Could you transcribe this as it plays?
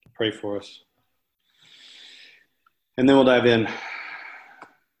pray for us. And then we'll dive in.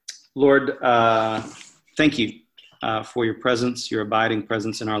 Lord, thank you for your presence, your abiding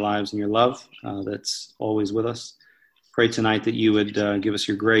presence in our lives, and your love that's always with us. Pray tonight that you would give us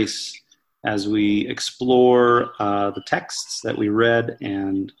your grace as we explore the texts that we read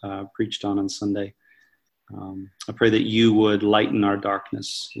and preached on Sunday. I pray that you would lighten our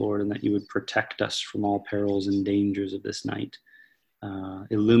darkness, Lord, and that you would protect us from all perils and dangers of this night.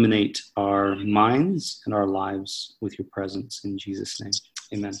 Illuminate our minds and our lives with your presence in Jesus' name.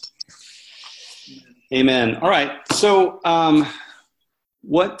 Amen. Amen. All right. So,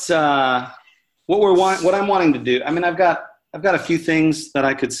 what I'm wanting to do. I mean, I've got a few things that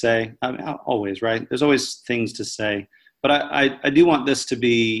I could say. I mean, always, right? There's always things to say, but I do want this to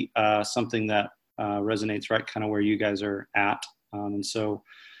be something that resonates right kind of where you guys are at. And so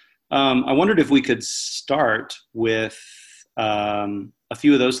I wondered if we could start with a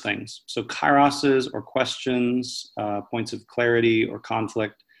few of those things. So kairoses or questions, points of clarity or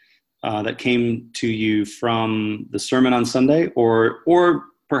conflict that came to you from the sermon on Sunday, or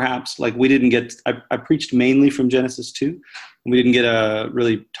perhaps like we didn't get, I preached mainly from Genesis 2. We didn't get a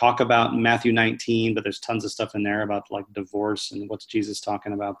really talk about Matthew 19, but there's tons of stuff in there about like divorce and what's Jesus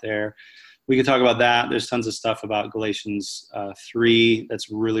talking about there. We could talk about that. There's tons of stuff about Galatians 3 that's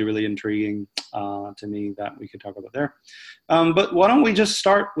really, really intriguing to me that we could talk about there. But why don't we just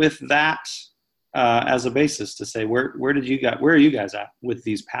start with that as a basis to say, where are you guys at with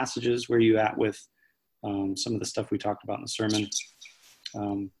these passages? Where are you at with some of the stuff we talked about in the sermon?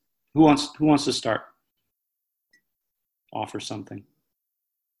 Who wants to start? Offer something.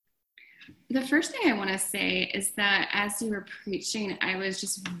 The first thing I want to say is that as you were preaching, I was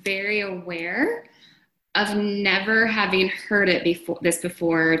just very aware of never having heard it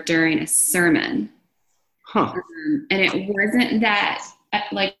before during a sermon. Huh. And it wasn't that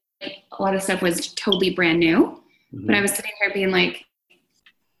like a lot of stuff was totally brand new, but I was sitting here being like,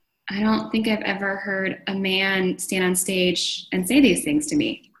 I don't think I've ever heard a man stand on stage and say these things to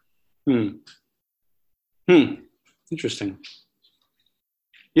me. Interesting.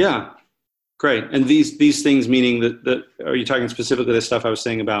 Yeah. Great. And these things, meaning that are you talking specifically the stuff I was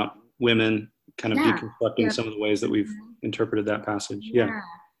saying about women kind of deconstructing some of the ways that we've interpreted that passage? Yeah.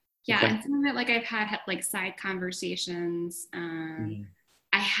 Okay. And some of it, like I've had like side conversations.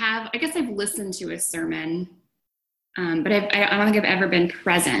 I guess I've listened to a sermon, but I don't think I've ever been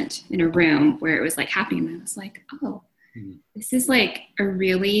present in a room where it was like happening. And I was like, oh, this is like a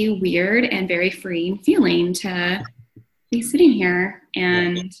really weird and very freeing feeling to be sitting here.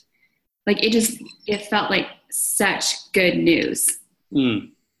 And like, it felt like such good news.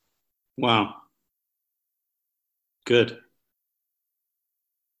 Wow. Good.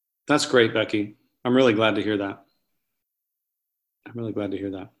 That's great, Becky. I'm really glad to hear that.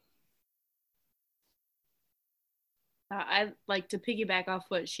 I'd like to piggyback off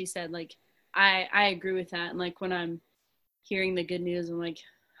what she said. Like, I agree with that. And like, when I'm hearing the good news, I'm like,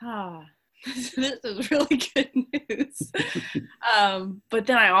 this is really good news. But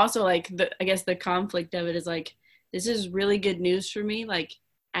then I also like, I guess the conflict of it is like, this is really good news for me, like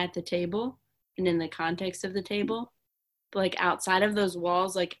at the table and in the context of the table. But like outside of those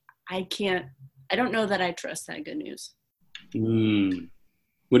walls, like I don't know that I trust that good news.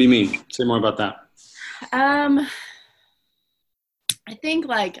 What do you mean? Say more about that. I think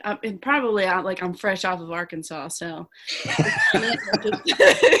like I'm fresh off of Arkansas, so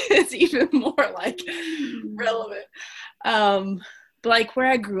it's even more like relevant. But like where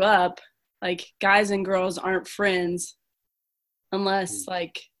I grew up, like guys and girls aren't friends unless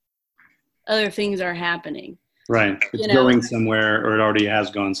like other things are happening. Right. It's going somewhere, or it already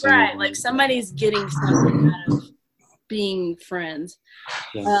has gone somewhere. Right. Like somebody's getting something out of being friends.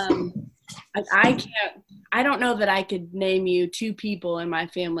 I don't know that I could name you 2 people in my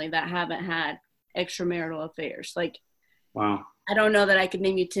family that haven't had extramarital affairs. Like, wow. I don't know that I could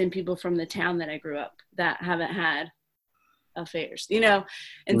name you 10 people from the town that I grew up that haven't had affairs, And so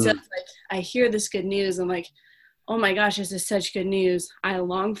it's like, I hear this good news. I'm like, oh my gosh, this is such good news. I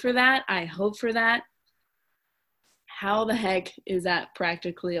long for that. I hope for that. How the heck is that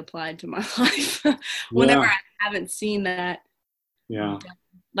practically applied to my life? Whenever I haven't seen that. Yeah.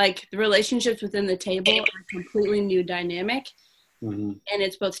 Like the relationships within the table are a completely new dynamic. And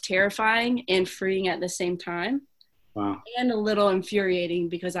it's both terrifying and freeing at the same time. Wow. And a little infuriating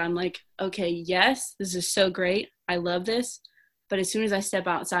because I'm like, okay, yes, this is so great. I love this. But as soon as I step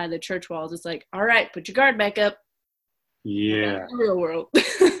outside the church walls, it's like, all right, put your guard back up. Yeah. Real world.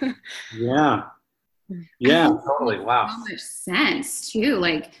 Yeah, totally. Wow. So much sense too,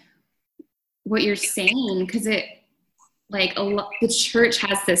 like what you're saying, because like the church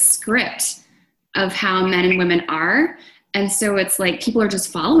has this script of how men and women are. And so it's like people are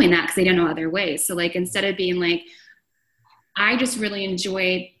just following that because they don't know other ways. So like instead of being like, I just really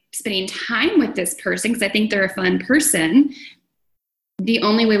enjoy spending time with this person because I think they're a fun person, the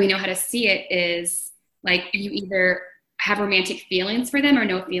only way we know how to see it is like you either have romantic feelings for them or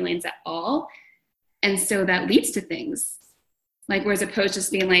no feelings at all. And so that leads to things. Like whereas opposed to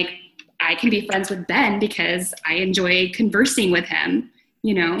just being like, I can be friends with Ben because I enjoy conversing with him,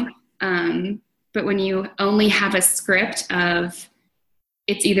 you know? But when you only have a script of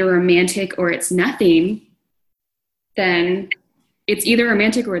it's either romantic or it's nothing, then it's either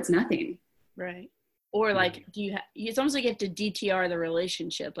romantic or it's nothing. Right. Or like, it's almost like you have to DTR the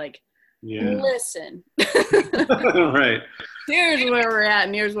relationship. Like, Yeah. listen. Right. Here's where we're at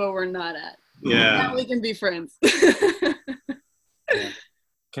and here's where we're not at. Yeah. Now we can be friends.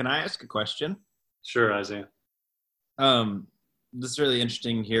 Can I ask a question? Sure, Isaiah. This is really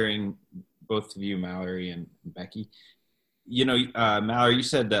interesting hearing both of you, Mallory and Becky. You know, Mallory, you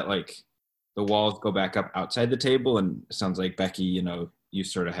said that like the walls go back up outside the table, and it sounds like Becky, you know, you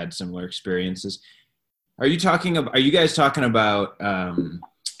sort of had similar experiences. Are you guys talking about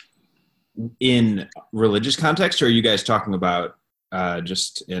in religious context, or are you guys talking about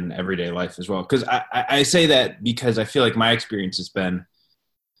just in everyday life as well? Because I say that because I feel like my experience has been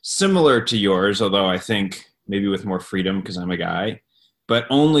similar to yours, although I think maybe with more freedom because I'm a guy, but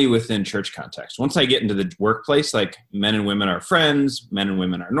only within church context. Once I get into the workplace, like men and women are friends, men and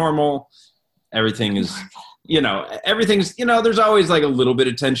women are normal. Everything is, everything's, there's always like a little bit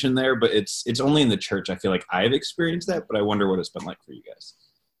of tension there, but it's only in the church. I feel like I've experienced that, but I wonder what it's been like for you guys.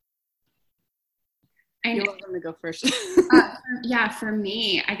 I know. I'm going to go first. Yeah, for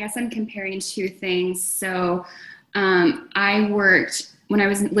me, I guess I'm comparing two things. So I worked, when I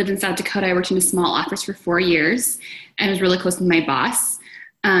lived in South Dakota, I worked in a small office for 4 years and was really close with my boss,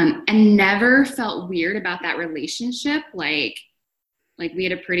 and never felt weird about that relationship. Like we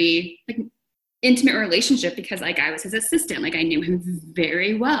had a pretty intimate relationship because like I was his assistant, like I knew him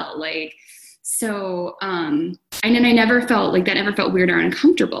very well. Like, so, and then I never felt like that, never felt weird or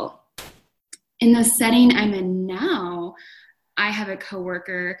uncomfortable. In the setting I'm in now, I have a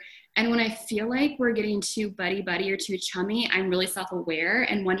coworker, and when I feel like we're getting too buddy or too chummy, I'm really self-aware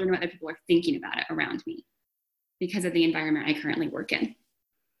and wondering what other people are thinking about it around me because of the environment I currently work in.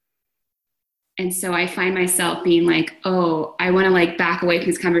 And so I find myself being like, oh, I want to like back away from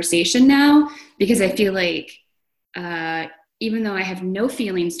this conversation now because I feel like even though I have no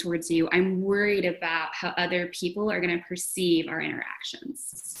feelings towards you, I'm worried about how other people are going to perceive our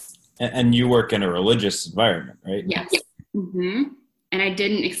interactions. And you work in a religious environment, right? Yes. Mm-hmm. And I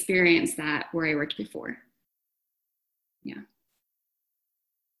didn't experience that where I worked before. Yeah.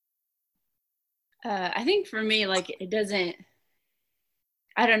 I think for me, like it doesn't,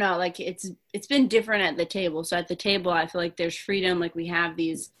 I don't know, like it's been different at the table. So at the table, I feel like there's freedom. Like we have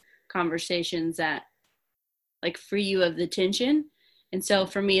these conversations that like free you of the tension. And so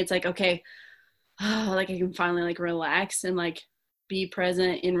for me, it's like, okay, like I can finally like relax and like be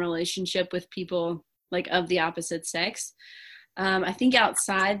present in relationship with people like of the opposite sex. I think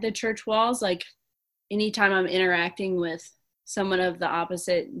outside the church walls, like anytime I'm interacting with someone of the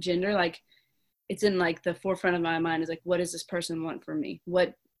opposite gender, like it's in like the forefront of my mind is like, what does this person want from me?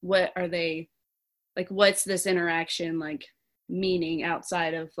 What are they like, what's this interaction like meaning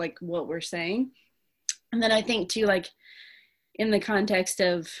outside of like what we're saying? And then I think too, like in the context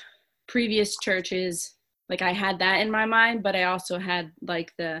of previous churches, like I had that in my mind, but I also had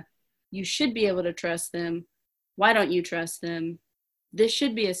like you should be able to trust them. Why don't you trust them? This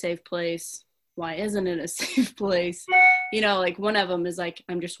should be a safe place. Why isn't it a safe place? Like one of them is like,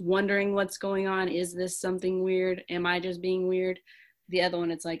 I'm just wondering what's going on. Is this something weird? Am I just being weird? The other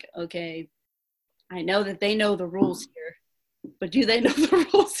one, it's like, okay, I know that they know the rules here, but do they know the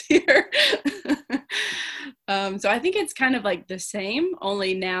rules here? So I think it's kind of like the same,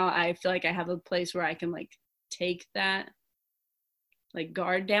 only now I feel like I have a place where I can like take that like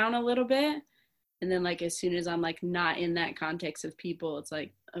guard down a little bit. And then like as soon as I'm like not in that context of people, it's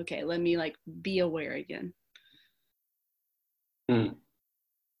like, okay, let me like be aware again.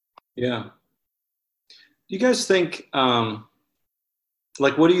 Yeah. Do you guys think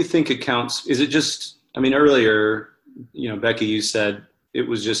like what do you think accounts? Is it just, I mean, earlier, Becky, you said it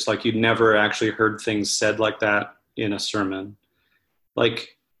was just like you'd never actually heard things said like that in a sermon.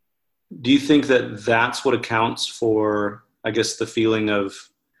 Like, do you think that that's what accounts for, I guess, the feeling of,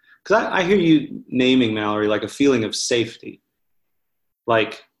 because I hear you naming, Mallory, like a feeling of safety.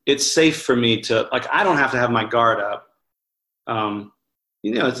 Like, it's safe for me to, like, I don't have to have my guard up.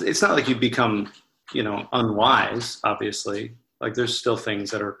 It's not like you become unwise, obviously. Like there's still things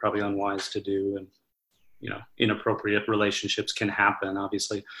that are probably unwise to do, and inappropriate relationships can happen,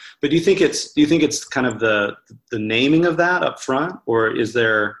 obviously. But do you think it's kind of the naming of that up front, or is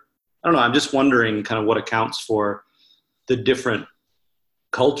there, I don't know, I'm just wondering kind of what accounts for the different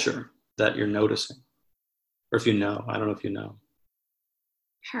culture that you're noticing, or if I don't know if you know.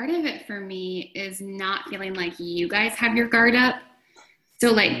 Part of it for me is not feeling like you guys have your guard up.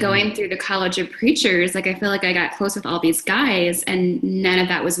 So like going through the College of Preachers, like I feel like I got close with all these guys and none of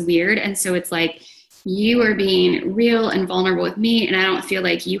that was weird. And so it's like you are being real and vulnerable with me, and I don't feel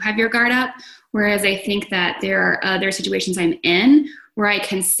like you have your guard up. Whereas I think that there are other situations I'm in where I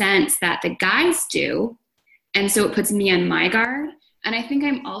can sense that the guys do. And so it puts me on my guard. And I think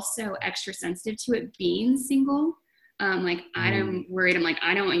I'm also extra sensitive to it being single. I'm worried. I'm like,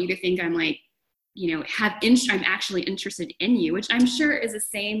 I don't want you to think I'm like, I'm actually interested in you, which I'm sure is the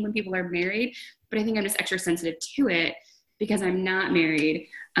same when people are married. But I think I'm just extra sensitive to it because I'm not married.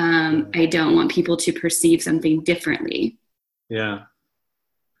 I don't want people to perceive something differently. Yeah.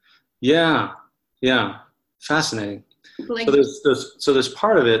 Fascinating. Like, so there's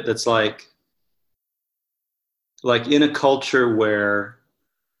part of it that's like in a culture where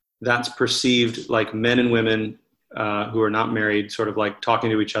that's perceived, like men and women who are not married sort of like talking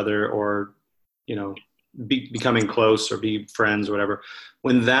to each other, or becoming close or be friends or whatever,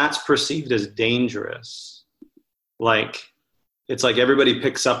 when that's perceived as dangerous, like it's like everybody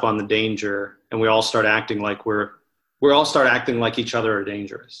picks up on the danger and we all start acting like like each other are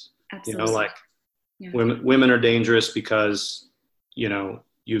dangerous. Absolutely. Women are dangerous because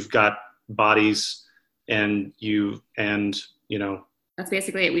you've got bodies and that's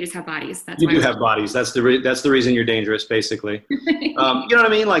basically it. We just have bodies. That's you do have bodies. That's the reason you're dangerous, basically. You know what I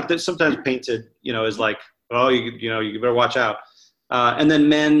mean? Like there's sometimes painted, is like, oh, you better watch out. And then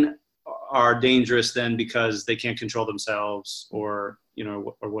men are dangerous then because they can't control themselves, or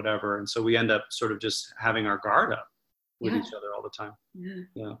or whatever. And so we end up sort of just having our guard up with each other all the time.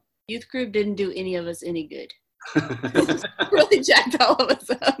 Yeah. Youth group didn't do any of us any good. Really jacked all of us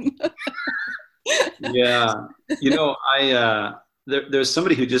up. Yeah. There's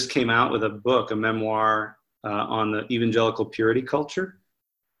somebody who just came out with a book, a memoir on the evangelical purity culture.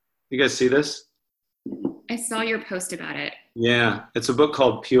 You guys see this? I saw your post about it. Yeah, it's a book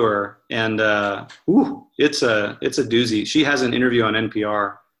called Pure, and it's a doozy. She has an interview on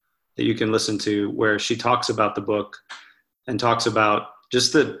NPR that you can listen to where she talks about the book and talks about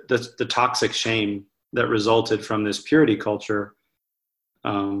just the toxic shame that resulted from this purity culture,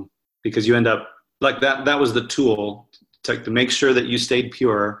 because you end up like that was the tool to make sure that you stayed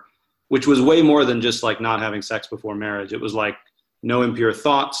pure, which was way more than just like not having sex before marriage. It was like no impure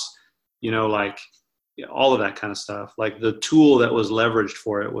thoughts, like all of that kind of stuff. Like the tool that was leveraged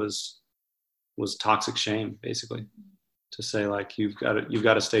for it was toxic shame, basically, to say like you've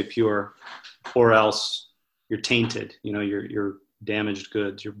got to stay pure, or else you're tainted. You're damaged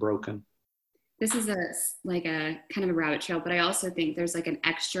goods. You're broken. This is a kind of a rabbit trail, but I also think there's like an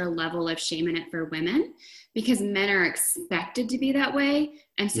extra level of shame in it for women because men are expected to be that way.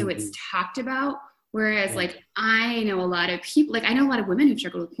 And so it's talked about. Whereas like, I know a lot of people, like I know a lot of women who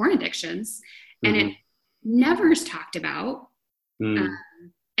struggle with porn addictions and it never is talked about.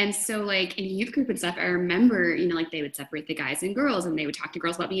 And so like in youth group and stuff, I remember, like they would separate the guys and girls and they would talk to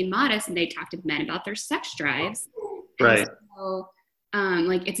girls about being modest and they'd talk to men about their sex drives. Right. So,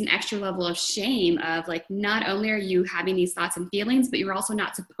 like it's an extra level of shame of like, not only are you having these thoughts and feelings, but you're also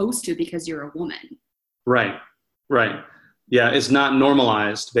not supposed to because you're a woman. Right. Yeah. It's not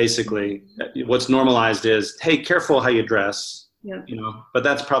normalized. Basically what's normalized is, hey, careful how you dress, but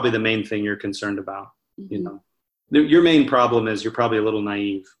that's probably the main thing you're concerned about. Your main problem is you're probably a little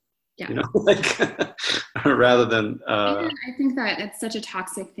naive, rather than, I think that it's such a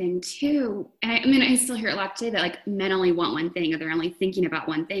toxic thing too. And I still hear it a lot today that like men only want one thing, or they're only thinking about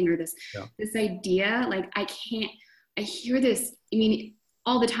one thing, or this idea, like I hear this,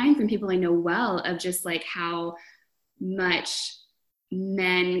 all the time from people I know well, of just like how much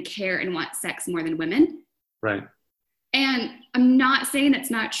men care and want sex more than women. Right. And I'm not saying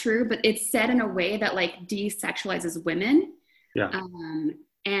it's not true, but it's said in a way that like desexualizes women. Yeah.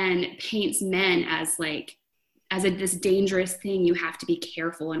 And paints men as like, this dangerous thing you have to be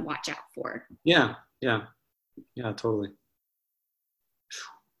careful and watch out for. Yeah, totally.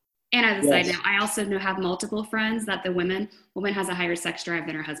 And as a side note, I also have multiple friends that the woman has a higher sex drive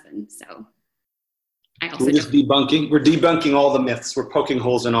than her husband. So I also we're debunking all the myths. We're poking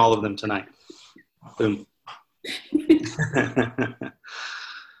holes in all of them tonight. Boom.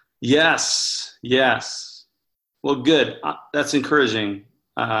 Yes. Well, good. That's encouraging.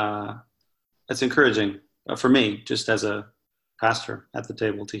 it's encouraging for me, just as a pastor at the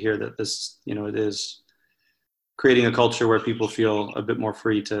table, to hear that this, it is creating a culture where people feel a bit more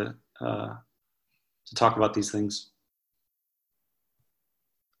free to talk about these things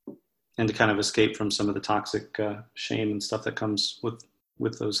and to kind of escape from some of the toxic shame and stuff that comes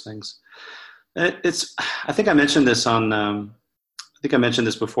with those things. I think I mentioned this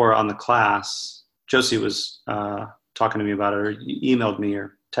before on the class. Josie was talking to me about it, or emailed me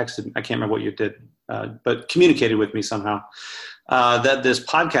or texted me. I can't remember what you did, but communicated with me somehow that this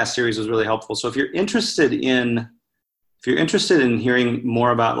podcast series was really helpful. So if you're interested in hearing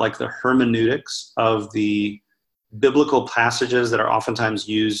more about like the hermeneutics of the biblical passages that are oftentimes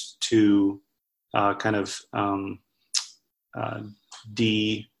used to I can't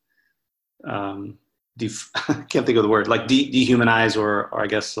think of the word, like dehumanize or I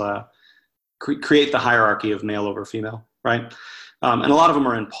guess create the hierarchy of male over female, right? And a lot of them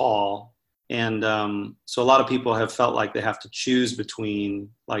are in Paul. And so a lot of people have felt like they have to choose between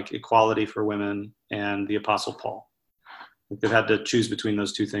like equality for women and the Apostle Paul. They've had to choose between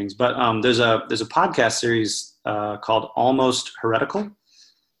those two things. But there's a podcast series called Almost Heretical.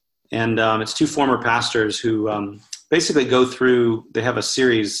 And it's two former pastors who basically go through, they have a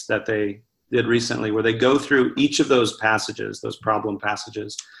series that they did recently where they go through each of those passages, those problem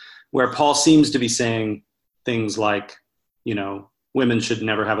passages, where Paul seems to be saying things like, women should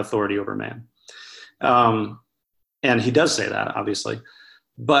never have authority over man. And he does say that, obviously.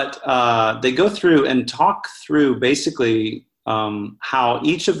 But they go through and talk through basically how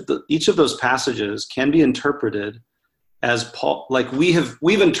each of those passages can be interpreted as Paul, like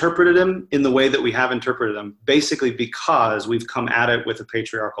we've interpreted them in the way that we have interpreted them, basically because we've come at it with a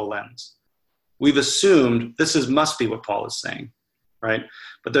patriarchal lens. We've assumed must be what Paul is saying, right?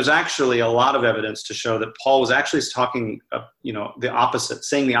 But there's actually a lot of evidence to show that Paul was actually talking, the opposite,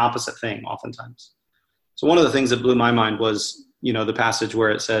 saying the opposite thing oftentimes. So one of the things that blew my mind was, the passage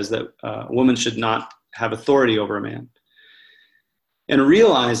where it says that a woman should not have authority over a man. And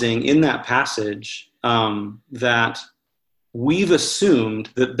realizing in that passage that we've assumed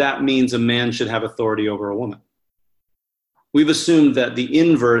that means a man should have authority over a woman. We've assumed that the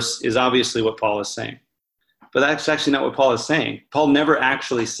inverse is obviously what Paul is saying. But that's actually not what Paul is saying. Paul never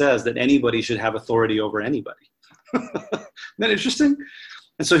actually says that anybody should have authority over anybody. Isn't that interesting?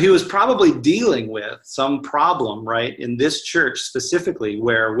 And so he was probably dealing with some problem, right, in this church specifically,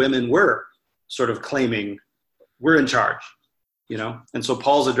 where women were sort of claiming we're in charge, And so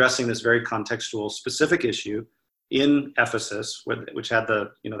Paul's addressing this very contextual, specific issue in Ephesus, which had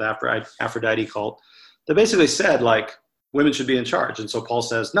the Aphrodite cult, that basically said, like, women should be in charge. And so Paul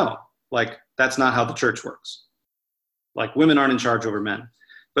says, no, like, that's not how the church works. Like, women aren't in charge over men.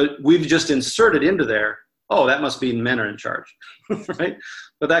 But we've just inserted into there, oh, that must mean men are in charge, right?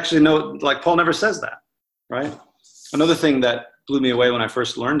 But actually, no, like, Paul never says that, right? Another thing that blew me away when I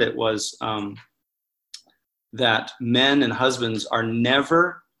first learned it was that men and husbands are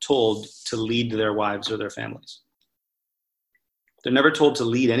never told to lead their wives or their families. They're never told to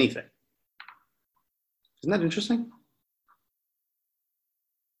lead anything. Isn't that interesting?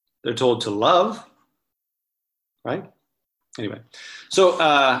 They're told to love, right? Anyway, so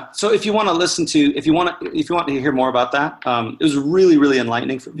if you want to hear more about that, it was really, really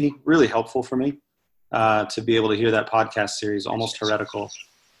enlightening for me, really helpful for me to be able to hear that podcast series, Almost Heretical,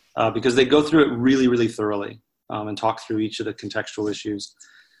 because they go through it really, really thoroughly and talk through each of the contextual issues.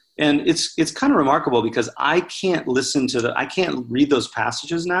 And it's kind of remarkable because I can't read those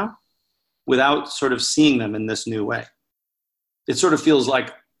passages now without sort of seeing them in this new way. It sort of feels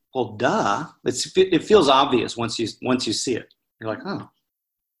like, well, duh. It feels obvious once you see it. You're like, oh.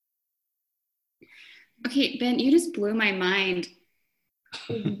 Okay, Ben, you just blew my mind.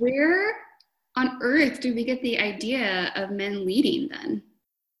 Where on earth do we get the idea of men leading then?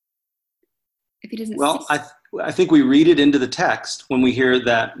 If he doesn't. Well, I think we read it into the text when we hear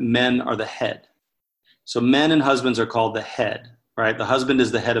that men are the head. So men and husbands are called the head, right? The husband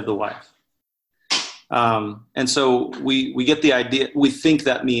is the head of the wife. And so we get the idea, we think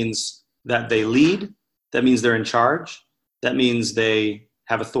that means that they lead, that means they're in charge, that means they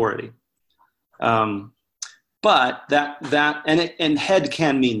have authority. But and head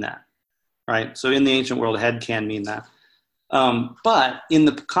can mean that, right? So in the ancient world, head can mean that. But in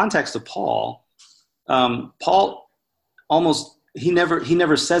the context of Paul, Paul he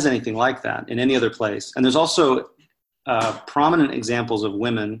never says anything like that in any other place. And there's also prominent examples of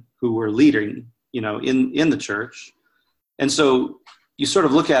women who were leading, in the church. And so you sort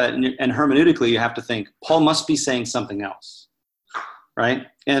of look at it and hermeneutically, you have to think, Paul must be saying something else, right?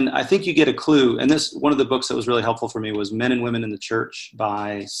 And I think you get a clue. And one of the books that was really helpful for me was Men and Women in the Church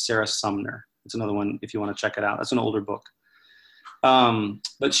by Sarah Sumner. It's another one if you want to check it out. That's an older book.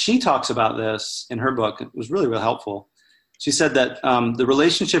 But she talks about this in her book. It was really, really helpful. She said that the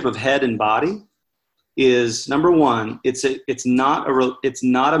relationship of head and body is, number one, it's not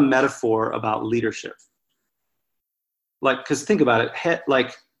a metaphor about leadership. Like, because think about it, head,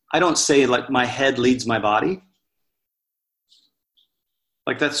 like, I don't say like my head leads my body.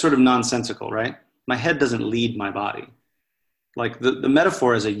 Like, that's sort of nonsensical, right? My head doesn't lead my body. Like the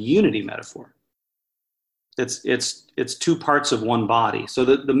metaphor is a unity metaphor. It's two parts of one body. So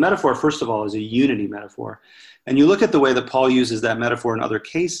the metaphor, first of all, is a unity metaphor. And you look at the way that Paul uses that metaphor in other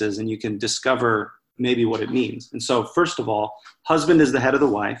cases, and you can discover maybe what it means. And so, first of all, husband is the head of the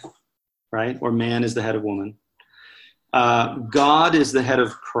wife, right? Or man is the head of woman. God is the head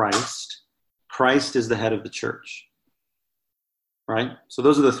of Christ. Christ is the head of the church, right? So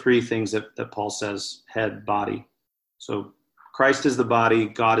those are the three things that Paul says: head, body. So Christ is the body,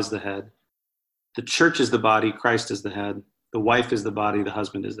 God is the head. The church is the body, Christ is the head. The wife is the body, the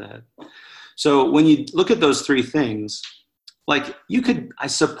husband is the head. So when you look at those three things, like, you could, I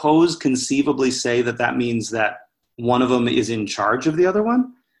suppose, conceivably say that means that one of them is in charge of the other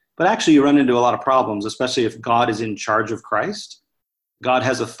one. But actually, you run into a lot of problems, especially if God is in charge of Christ. God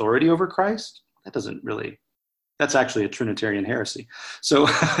has authority over Christ. That's actually a Trinitarian heresy. So,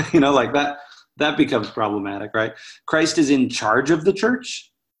 like that becomes problematic, right? Christ is in charge of the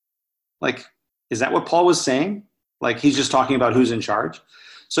church. Like, is that what Paul was saying? Like, he's just talking about who's in charge.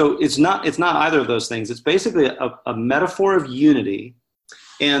 So it's not either of those things. It's basically a metaphor of unity.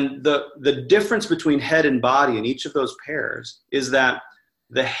 And the difference between head and body in each of those pairs is that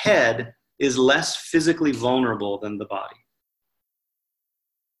the head is less physically vulnerable than the body.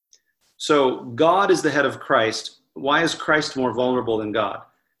 So God is the head of Christ. Why is Christ more vulnerable than God?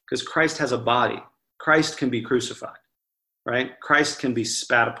 Because Christ has a body. Christ can be crucified, right? Christ can be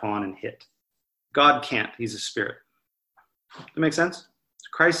spat upon and hit. God can't. He's a spirit. Does that make sense?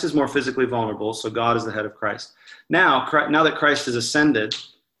 Christ is more physically vulnerable, so God is the head of Christ. Now that Christ is ascended,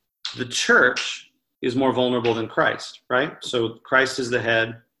 the church is more vulnerable than Christ, right? So Christ is the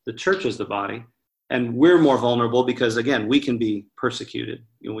head, the church is the body, and we're more vulnerable because, again, we can be persecuted.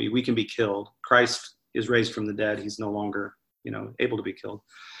 We can be killed. Christ is raised from the dead. He's no longer, able to be killed.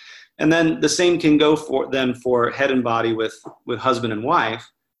 And then the same can go for head and body with husband and wife.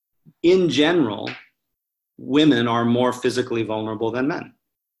 In general, women are more physically vulnerable than men,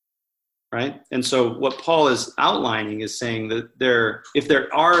 right? And so what Paul is outlining is saying that if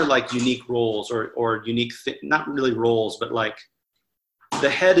there are like unique roles or unique, not really roles, but like the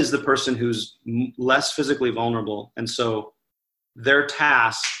head is the person who's less physically vulnerable. And so their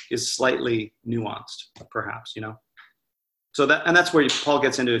task is slightly nuanced, perhaps, So that's where Paul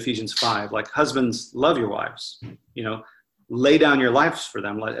gets into Ephesians 5, like, husbands, love your wives, lay down your lives for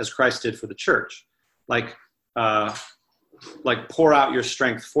them as Christ did for the church. Like pour out your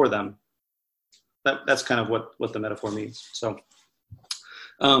strength for them. That's kind of what the metaphor means. So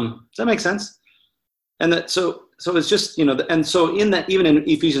does that make sense? And so it's just, and so in that, even in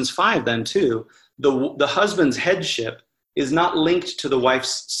Ephesians 5 then too, the husband's headship is not linked to the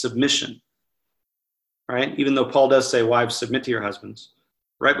wife's submission, right? Even though Paul does say, wives, submit to your husbands.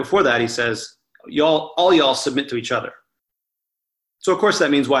 Right before that, he says, all y'all submit to each other. So of course that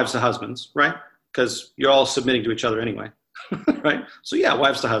means wives to husbands, right? Because you're all submitting to each other anyway, right? So yeah,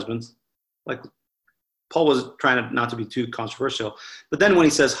 wives to husbands. Like, Paul was trying not to be too controversial. But then when he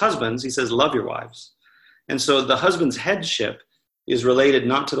says husbands, he says love your wives. And so the husband's headship is related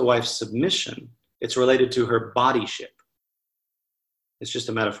not to the wife's submission. It's related to her bodyship. It's just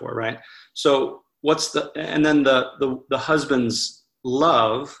a metaphor, right? So and then the husband's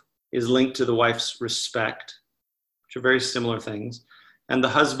love is linked to the wife's respect, which are very similar things. And the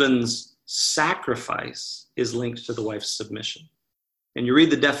husband's sacrifice is linked to the wife's submission. And you read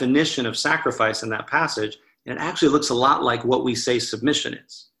the definition of sacrifice in that passage, and it actually looks a lot like what we say submission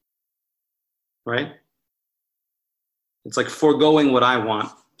is, right? It's like foregoing what I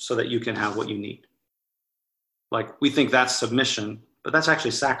want so that you can have what you need. Like, we think that's submission, but that's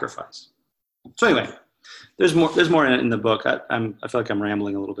actually sacrifice. So anyway, there's more in the book. I feel like I'm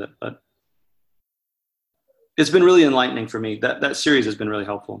rambling a little bit, but it's been really enlightening for me. That series has been really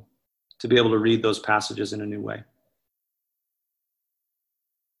helpful to be able to read those passages in a new way.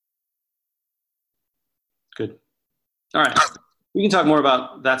 Good. All right. We can talk more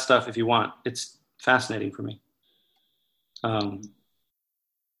about that stuff if you want. It's fascinating for me.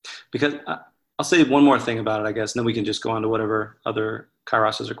 Because I'll say one more thing about it, I guess, and then we can just go on to whatever other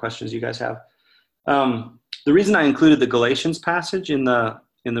kairoses or questions you guys have. The reason I included the Galatians passage in the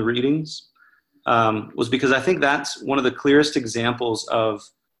readings was because I think that's one of the clearest examples of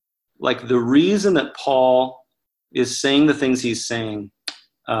like the reason that Paul is saying the things he's saying,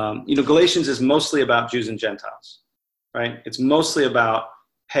 Galatians is mostly about Jews and Gentiles, right? It's mostly about,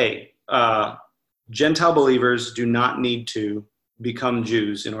 hey, Gentile believers do not need to become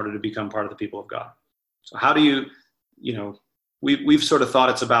Jews in order to become part of the people of God. So how do we've sort of thought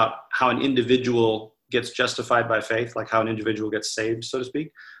it's about how an individual gets justified by faith, like how an individual gets saved, so to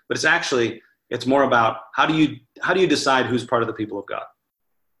speak. But it's more about how do you decide who's part of the people of God?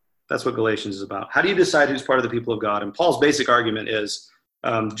 That's what Galatians is about. How do you decide who's part of the people of God? And Paul's basic argument is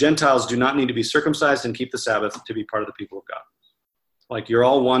Gentiles do not need to be circumcised and keep the Sabbath to be part of the people of God. Like you're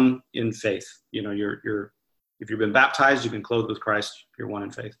all one in faith. If you've been baptized, you've been clothed with Christ, you're one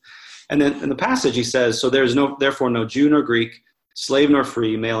in faith. And then in the passage he says, so there's therefore no Jew nor Greek, slave nor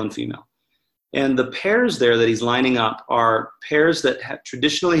free, male and female. And the pairs there that he's lining up are pairs that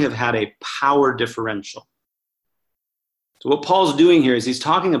traditionally have had a power differential. So what Paul's doing here is he's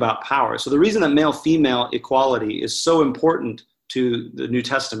talking about power. So the reason that male-female equality is so important to the New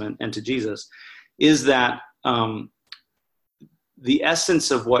Testament and to Jesus is that the essence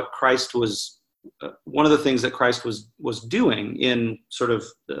of what Christ was, one of the things that Christ was doing in sort of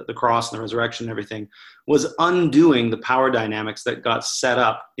the cross and the resurrection and everything was undoing the power dynamics that got set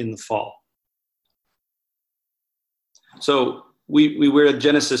up in the fall. So we were at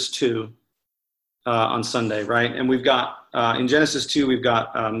Genesis 2 on Sunday, right? And we've got, in Genesis 2, we've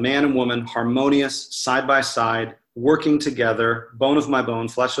got man and woman, harmonious, side by side, working together, bone of my bone,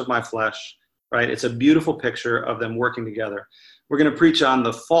 flesh of my flesh, right? It's a beautiful picture of them working together. We're going to preach on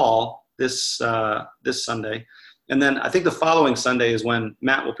the fall this Sunday. And then I think the following Sunday is when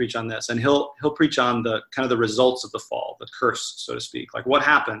Matt will preach on this, and he'll preach on the kind of the results of the fall, the curse, so to speak, like what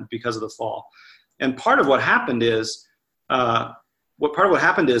happened because of the fall. And part of what happened is,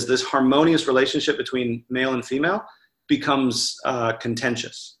 this harmonious relationship between male and female becomes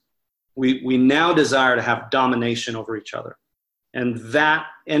contentious. We now desire to have domination over each other. And that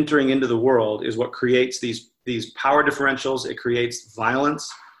entering into the world is what creates these power differentials. It creates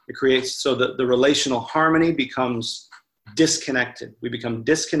violence. It creates so that the relational harmony becomes disconnected. We become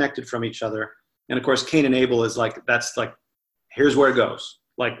disconnected from each other. And of course, Cain and Abel is that's here's where it goes.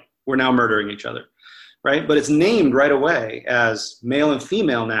 Like we're now murdering each other. Right? But it's named right away as male and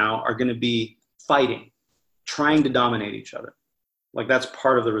female now are going to be fighting, trying to dominate each other. Like that's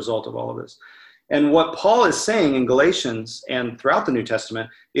part of the result of all of this. And what Paul is saying in Galatians and throughout the New Testament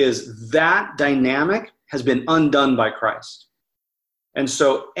is that dynamic has been undone by Christ. And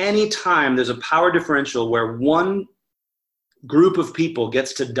so anytime there's a power differential where one group of people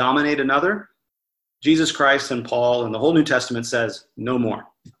gets to dominate another, Jesus Christ and Paul and the whole New Testament says, no more.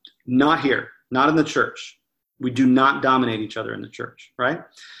 Not here. Not in the church. We do not dominate each other in the church, right?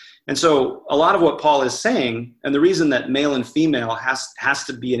 And so a lot of what Paul is saying, and the reason that male and female has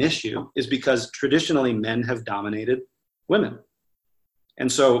to be an issue is because traditionally men have dominated women.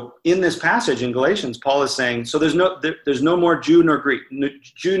 And so in this passage in Galatians, Paul is saying, so there's no more Jew nor Greek,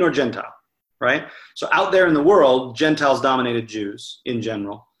 Jew nor Gentile, right? So out there in the world, Gentiles dominated Jews in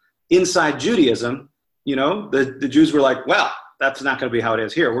general. Inside Judaism, the Jews were like, well, that's not going to be how it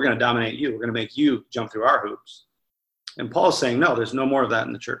is here. We're going to dominate you. We're going to make you jump through our hoops. And Paul's saying, no, there's no more of that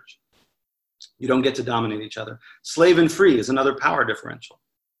in the church. You don't get to dominate each other. Slave and free is another power differential,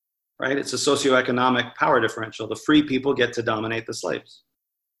 right? It's a socioeconomic power differential. The free people get to dominate the slaves.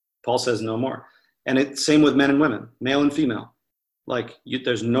 Paul says no more. And it's same with men and women, male and female.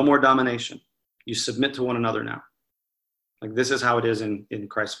 There's no more domination. You submit to one another now. Like this is how it is in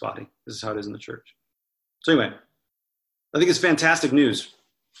Christ's body. This is how it is in the church. So anyway, I think it's fantastic news.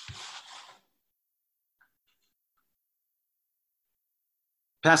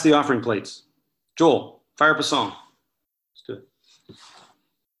 Pass the offering plates. Joel, fire up a song. Let's do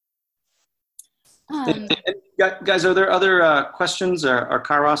it. Guys, are there other questions or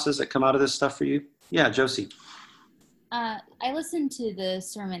kairoses that come out of this stuff for you? Yeah, Josie. I listened to the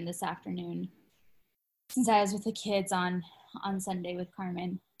sermon this afternoon since I was with the kids on Sunday with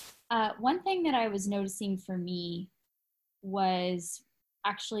Carmen. One thing that I was noticing for me was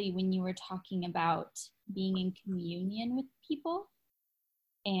actually when you were talking about being in communion with people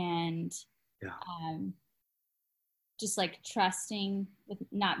and just trusting with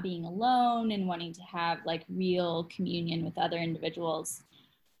not being alone and wanting to have real communion with other individuals.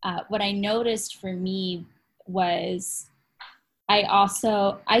 What I noticed for me was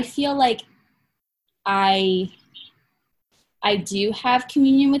I feel like I do have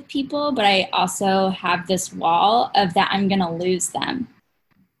communion with people, but I also have this wall of that I'm going to lose them.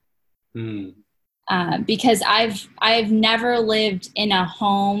 Because I've never lived in a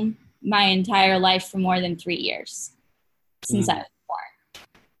home my entire life for more than 3 years since I was born.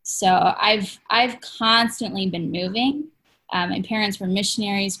 So I've constantly been moving. My parents were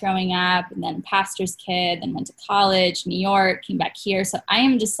missionaries growing up, and then pastor's kid, then went to college, New York, came back here. So I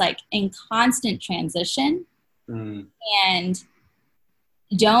am just like in constant transition and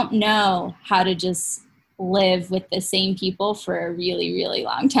don't know how to just live with the same people for a really, really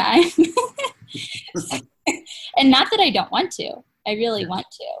long time. And not that I don't want to, I really want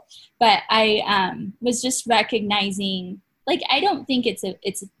to, but I was just recognizing, like, I don't think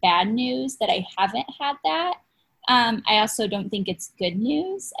it's bad news that I haven't had that. I also don't think it's good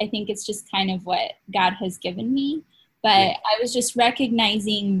news. I think it's just kind of what God has given me. But I was just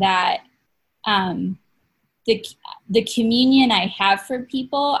recognizing that the communion I have for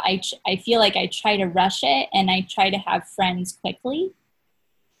people, I feel like I try to rush it and I try to have friends quickly.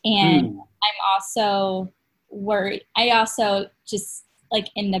 And I'm also worried. I also just, like,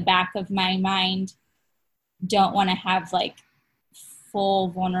 in the back of my mind, don't want to have like full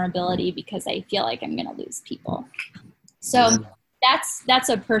vulnerability because I feel like I'm going to lose people. So that's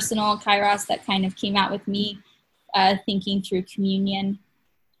a personal kairos that kind of came out with me thinking through communion.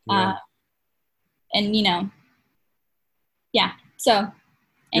 And, you know, so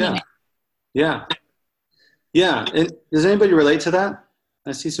anyway. Yeah. And does anybody relate to that?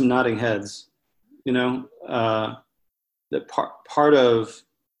 I see some nodding heads, you know, that part of,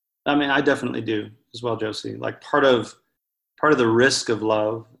 I mean, I definitely do as well, Josie. Like part of the risk of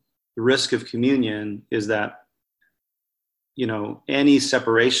love, the risk of communion is that, you know, any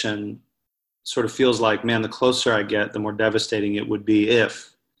separation sort of feels like, man, the closer I get, the more devastating it would be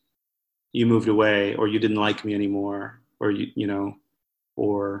if you moved away or you didn't like me anymore, or you know,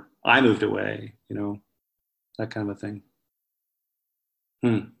 or I moved away, you know, that kind of a thing.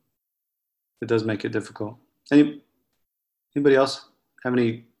 It does make it difficult. Anybody else have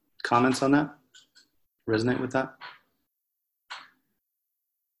any comments on that? Resonate with that?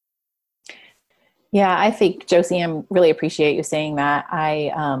 Yeah, I think, Josie, I really appreciate you saying that.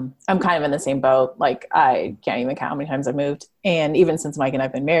 I'm kind of in the same boat. Like, I can't even count how many times I've moved, and even since Mike and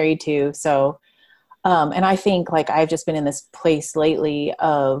I've been married too. So, and I think, like, I've just been in this place lately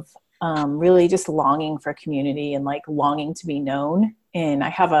of really just longing for community and like longing to be known. And I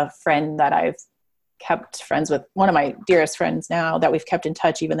have a friend that I've kept friends with, one of my dearest friends now, that we've kept in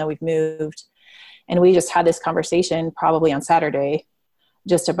touch even though we've moved. And we just had this conversation probably on Saturday,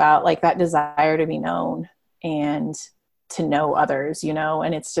 just about like that desire to be known and to know others, you know.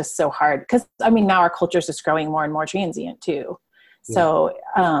 And it's just so hard because, I mean, now our culture is just growing more and more transient too. So,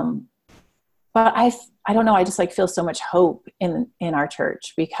 but I don't know. I just like feel so much hope in our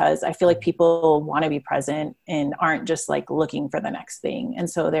church because I feel like people want to be present and aren't just like looking for the next thing. And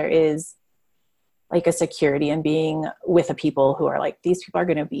so there is like a security in being with the people who are like, these people are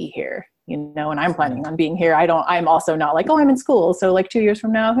going to be here, you know, and I'm planning on being here. I'm also not like, oh, I'm in school, so like 2 years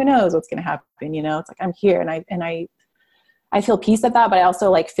from now, who knows what's going to happen, you know. It's like, I'm here, and I feel peace at that, but I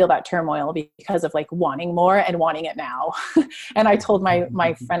also like feel that turmoil because of like wanting more and wanting it now. And I told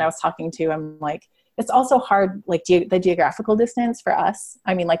my friend I was talking to, I'm like, it's also hard, like the geographical distance for us.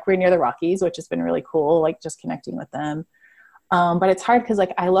 I mean, like, we're near the Rockies, which has been really cool, like just connecting with them. But it's hard because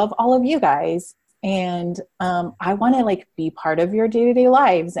like I love all of you guys, and I want to like be part of your day-to-day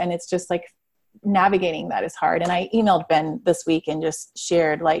lives, and it's just like navigating that is hard. And I emailed Ben this week and just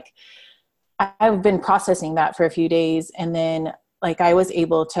shared, like, I've been processing that for a few days, and then like I was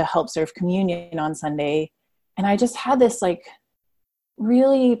able to help serve communion on Sunday, and I just had this like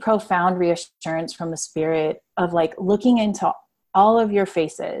really profound reassurance from the Spirit of like looking into all of your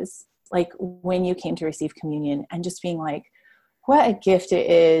faces, like when you came to receive communion, and just being like, what a gift it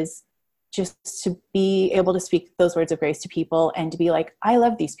is just to be able to speak those words of grace to people and to be like, I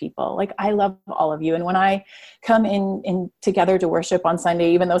love these people. Like, I love all of you. And when I come in together to worship on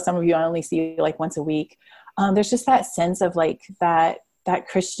Sunday, even though some of you I only see like once a week, there's just that sense of like that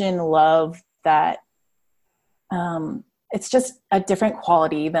Christian love that it's just a different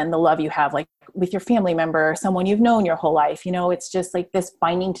quality than the love you have like with your family member, someone you've known your whole life. You know, it's just like this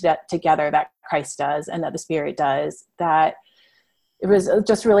binding together that Christ does and that the Spirit does, that it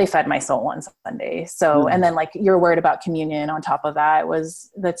just really fed my soul on Sunday. So, and then like your word about communion on top of that it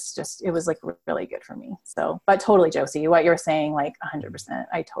was like really good for me. So, but totally, Josie, what you're saying, like 100%,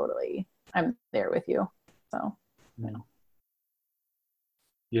 I'm there with you. So, you know.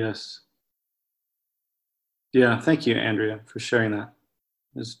 Yes. Yeah. Thank you, Andrea, for sharing that.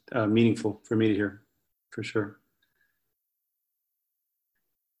 It was meaningful for me to hear, for sure.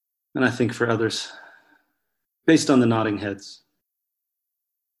 And I think for others, based on the nodding heads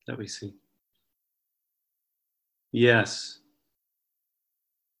that we see. Yes.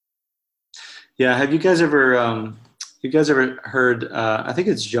 Yeah. Have you guys ever you guys ever heard, I think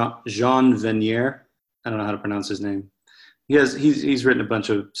it's Jean Vanier. I don't know how to pronounce his name. He's written a bunch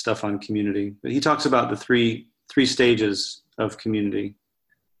of stuff on community, but he talks about the three stages of community.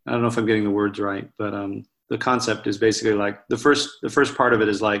 I don't know if I'm getting the words right, but the concept is basically like the first part of it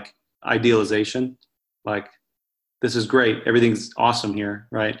is like idealization, like this is great, everything's awesome here,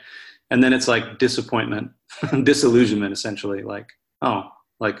 right? And then it's like disappointment, disillusionment, essentially, like, oh,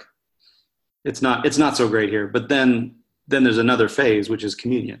 like it's not so great here. But then there's another phase, which is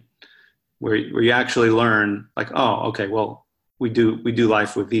communion, where you actually learn, like, oh, okay, well, we do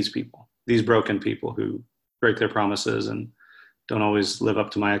life with these people, these broken people who break their promises and don't always live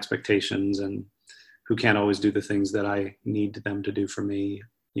up to my expectations, and who can't always do the things that I need them to do for me,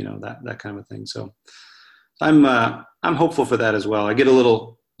 you know, that kind of a thing. So I'm hopeful for that as well. I get a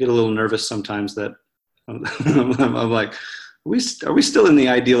little nervous sometimes that I'm like, are we still in the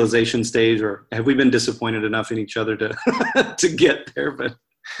idealization stage, or have we been disappointed enough in each other to to get there? But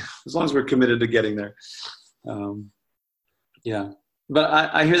as long as we're committed to getting there, yeah. But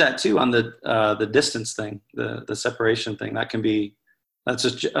I hear that too on the distance thing, the separation thing. That's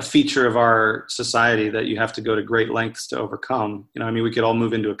just a feature of our society that you have to go to great lengths to overcome. You know, I mean, we could all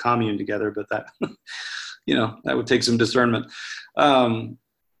move into a commune together, but that, you know, that would take some discernment.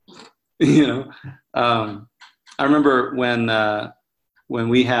 You know, I remember when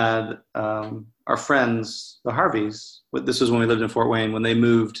we had our friends, the Harveys. This was when we lived in Fort Wayne. When they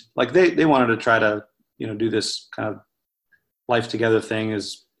moved, like they wanted to try to, you know, do this kind of life together thing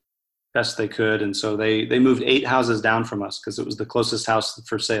as best they could, and so they moved 8 houses down from us because it was the closest house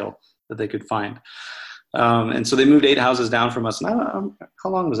for sale that they could find. And so they moved 8 houses down from us. And I don't know, how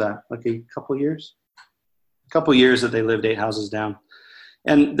long was that? Like a couple years? A couple years that they lived 8 houses down.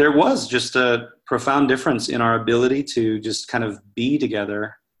 And there was just a profound difference in our ability to just kind of be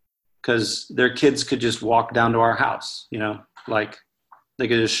together, because their kids could just walk down to our house, you know, like they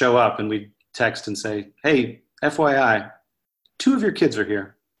could just show up and we'd text and say, hey, FYI, 2 of your kids are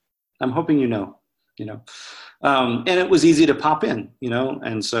here. I'm hoping you know. And it was easy to pop in, you know,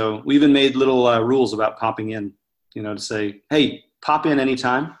 and so we even made little rules about popping in, you know, to say, hey, pop in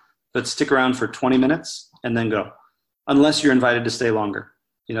anytime, but stick around for 20 minutes and then go, unless you're invited to stay longer,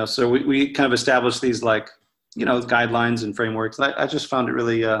 you know. So we kind of established these, like, you know, guidelines and frameworks. I just found it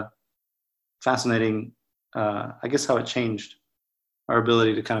really fascinating, I guess, how it changed our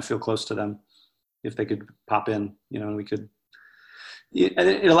ability to kind of feel close to them if they could pop in, you know, and we could. And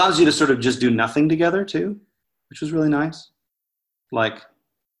it allows you to sort of just do nothing together too, which was really nice. Like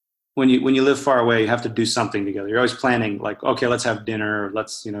when you live far away, you have to do something together. You're always planning, like, okay, let's have dinner, or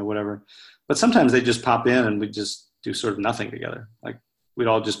let's, you know, whatever. But sometimes they just pop in and we just do sort of nothing together. Like we'd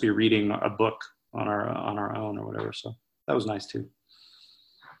all just be reading a book on our own or whatever. So that was nice too.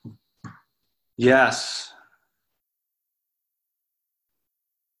 Yes.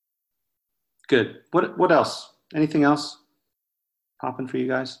 Good. What else? Anything else popping for you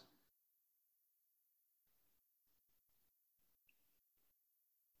guys?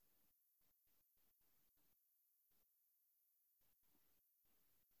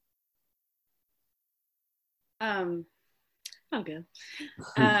 I'll go.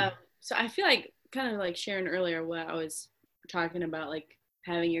 So I feel like, kind of like Sharon earlier, what I was talking about, like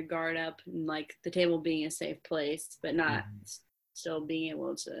having your guard up and like the table being a safe place, but not still being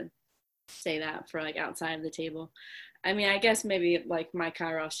able to say that for like outside of the table. I mean, I guess maybe like my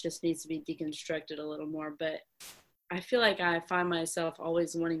kairos just needs to be deconstructed a little more, but I feel like I find myself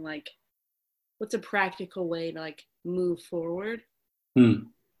always wanting, like, what's a practical way to like move forward in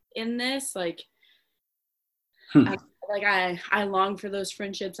this? Like, I long for those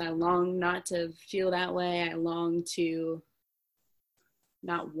friendships. I long not to feel that way. I long to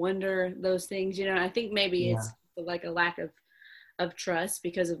not wonder those things, you know. I think maybe it's like a lack of trust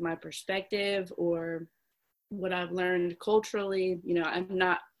because of my perspective or what I've learned culturally. You know,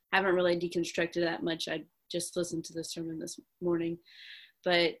 haven't really deconstructed that much. I just listened to the sermon this morning,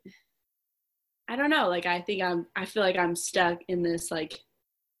 but I don't know. Like, I feel like I'm stuck in this, like,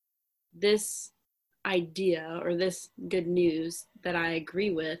 this idea or this good news that I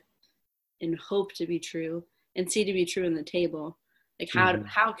agree with and hope to be true and see to be true in the table. Like,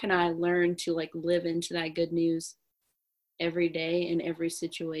 how can I learn to like live into that good news every day in every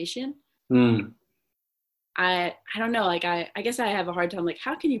situation? I don't know. Like, I guess I have a hard time. Like,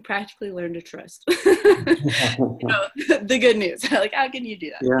 how can you practically learn to trust? You know, the good news. Like, how can you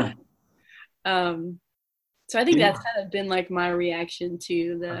do that? Yeah. So I think that's kind of been like my reaction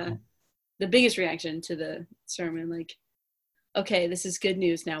to the biggest reaction to the sermon. Like, okay, this is good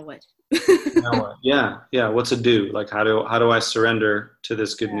news. Now what? Now what? Yeah. What's it do? Like, how do I surrender to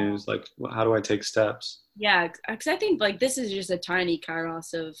this good news? Like, how do I take steps? Yeah, because I think like this is just a tiny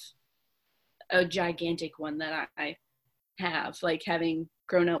kairos of a gigantic one that I have, like having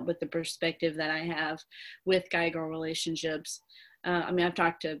grown up with the perspective that I have with guy-girl relationships. I mean, I've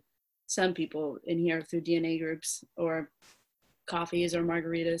talked to some people in here through DNA groups or coffees or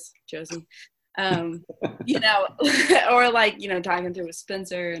margaritas, Josie, you know, or like, you know, talking through with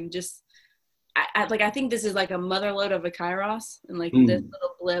Spencer and just, I think this is like a motherload of a kairos, and like this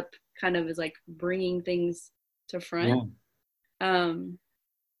little blip kind of is like bringing things to front.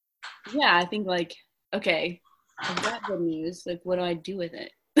 Yeah, I think like, okay, I've got good news. Like, what do I do with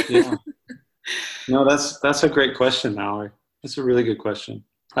it? Yeah. No, that's a great question, Mallory. That's a really good question.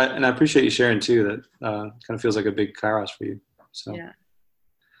 And I appreciate you sharing too, that kind of feels like a big kairos for you. So, Yeah.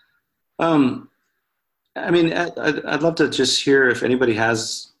 I mean, I'd love to just hear if anybody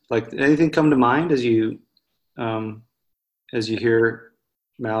has like anything come to mind as you hear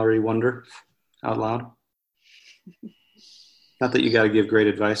Mallory wonder out loud. Not that you got to give great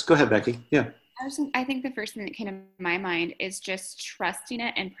advice. Go ahead, Becky. Yeah. I think the first thing that came to my mind is just trusting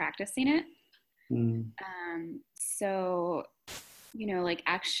it and practicing it. So, you know, like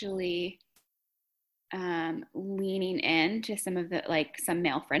actually leaning into some of the, like some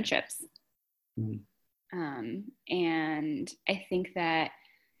male friendships. And I think that,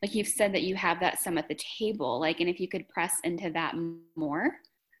 like you've said, that you have that some at the table, like, and if you could press into that more,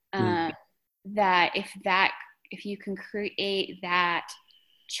 that if you can create that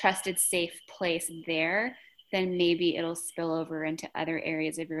trusted, safe place there, then maybe it'll spill over into other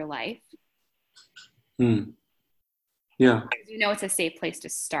areas of your life. Yeah. Because you know it's a safe place to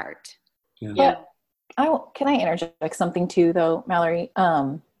start. Yeah. But can I interject something too, though, Mallory?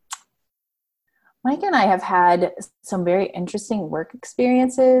 Mike and I have had some very interesting work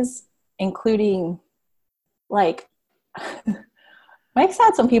experiences, including like Mike's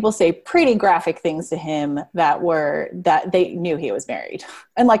had some people say pretty graphic things to him that they knew he was married.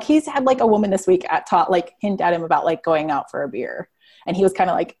 And like, he's had like a woman this week hint at him about like going out for a beer. And he was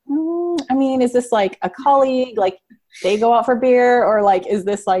kind of like, I mean, is this like a colleague? Like they go out for beer, or like, is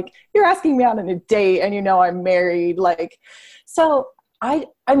this like, you're asking me out on a date and you know, I'm married. Like, so I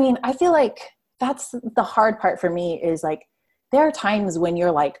mean, I feel like that's the hard part for me is like, there are times when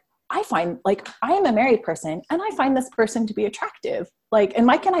you're like, I find like I am a married person and I find this person to be attractive. Like, and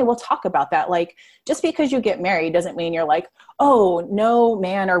Mike and I will talk about that. Like, just because you get married doesn't mean you're like, oh, no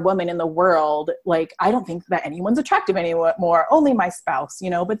man or woman in the world. Like, I don't think that anyone's attractive anymore, only my spouse, you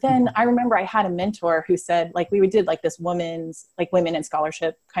know? But then I remember I had a mentor who said, like, we did like this women in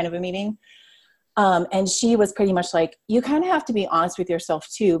scholarship kind of a meeting. And she was pretty much like, you kind of have to be honest with yourself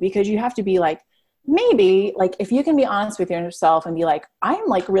too, because you have to be like, maybe like if you can be honest with yourself and be like, I'm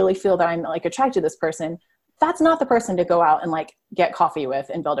like really feel that I'm like attracted to this person, that's not the person to go out and like get coffee with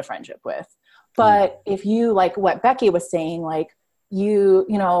and build a friendship with. But if you like what Becky was saying, like you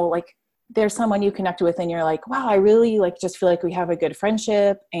know, like there's someone you connect with and you're like, wow, I really like just feel like we have a good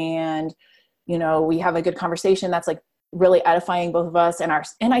friendship and, you know, we have a good conversation that's like really edifying both of us and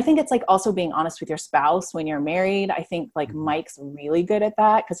I think it's like also being honest with your spouse when you're married. I think like Mike's really good at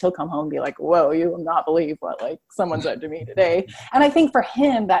that because he'll come home and be like, whoa, you will not believe what like someone said to me today. And I think for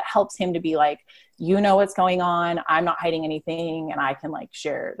him, that helps him to be like, you know what's going on. I'm not hiding anything and I can like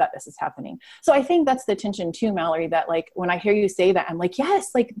share that this is happening. So I think that's the tension too, Mallory, that like when I hear you say that, I'm like, yes,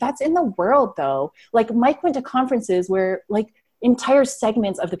 like that's in the world though. Like Mike went to conferences where like entire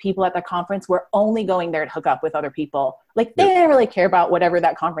segments of the people at that conference were only going there to hook up with other people. Like they didn't really care about whatever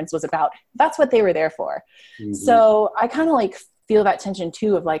that conference was about. That's what they were there for. So I kind of like feel that tension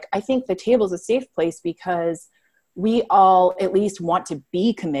too of like, I think the table is a safe place because we all at least want to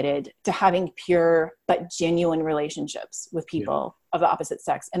be committed to having pure but genuine relationships with people of the opposite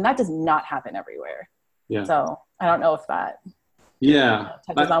sex. And that does not happen everywhere. So I don't know if that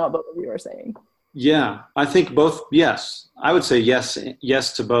touches on what both of you are saying. Yeah, I think both. Yes, I would say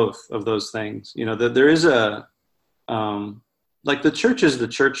yes to both of those things. You know, that there is a, like the church is the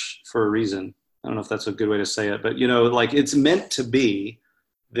church for a reason. I don't know if that's a good way to say it, but you know, like it's meant to be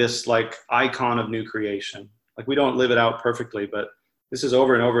this like icon of new creation. Like we don't live it out perfectly, but this is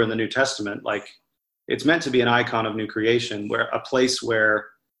over and over in the New Testament. Like it's meant to be an icon of new creation, where a place where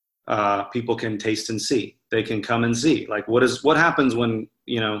people can taste and see. They can come and see. like what happens when,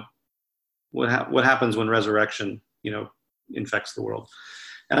 you know, what happens when resurrection, you know, infects the world.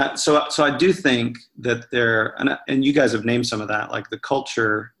 And so I do think that and you guys have named some of that, like the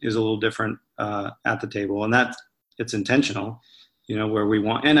culture is a little different at the table, and that it's intentional, you know, where we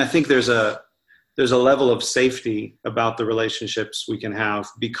want, and I think there's a level of safety about the relationships we can have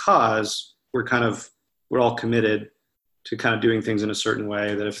because we're all committed to kind of doing things in a certain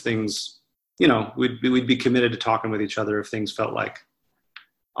way, that if things we'd be committed to talking with each other if things felt like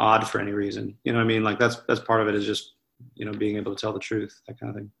odd for any reason. You know what I mean? Like that's part of it, is just, being able to tell the truth, that kind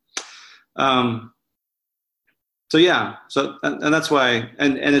of thing. So yeah, and that's why,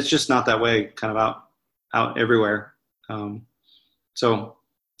 and it's just not that way kind of out everywhere. So,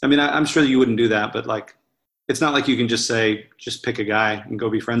 I mean, I'm sure you wouldn't do that, but like, it's not like you can just pick a guy and go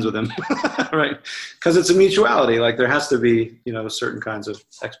be friends with him, right? Because it's a mutuality. Like there has to be, certain kinds of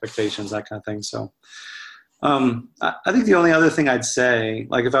expectations, that kind of thing. So I think the only other thing I'd say,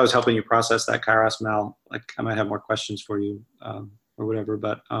 like if I was helping you process that Kairos, Mal, like I might have more questions for you or whatever.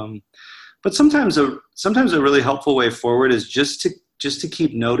 But sometimes a really helpful way forward is just to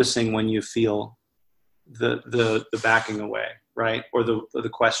keep noticing when you feel the backing away, right? Or the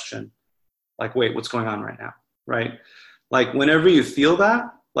question, like, wait, what's going on right now? Right? Like whenever you feel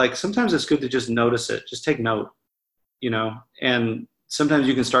that, like sometimes it's good to just notice it, just take note, and sometimes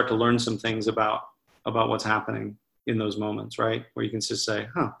you can start to learn some things about what's happening in those moments, right? Where you can just say,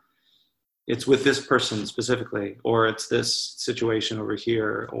 it's with this person specifically, or it's this situation over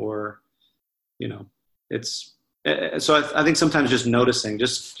here, or, it's, so I think sometimes just noticing,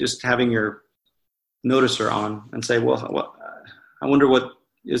 just having your noticer on and say, well, I wonder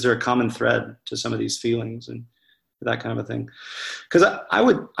is there a common thread to some of these feelings and that kind of a thing? Because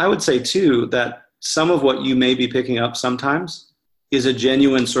I would say too that some of what you may be picking up sometimes is a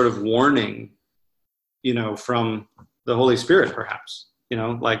genuine sort of warning, from the Holy Spirit, perhaps,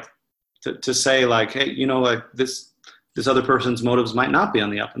 like to say like, hey, like this other person's motives might not be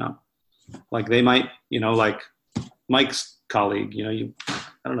on the up and up. Like they might, like Mike's colleague, I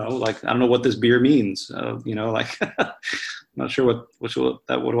don't know, like, I don't know what this beer means, like, I'm not sure what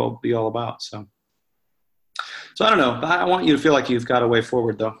that would all be all about. So I don't know, but I want you to feel like you've got a way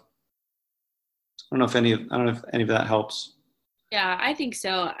forward though. I don't know if any of that helps. Yeah, I think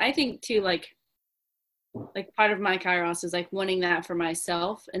so. I think too, like part of my Kairos is like wanting that for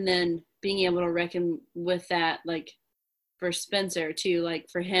myself, and then being able to reckon with that, like for Spencer too, like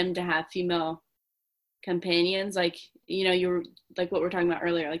for him to have female companions, like, you're like what we're talking about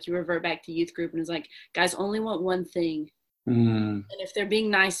earlier, like you revert back to youth group and it's like, guys only want one thing. And if they're being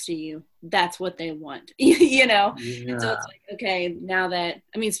nice to you, that's what they want, Yeah. And so it's like, okay, now that,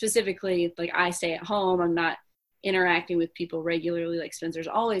 I mean, specifically, like I stay at home, I'm not interacting with people regularly, like Spencer's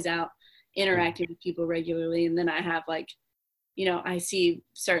always out interacting with people regularly. And then I have like, I see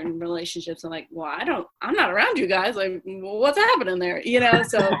certain relationships. I'm like, well, I'm not around you guys. Like, what's happening there?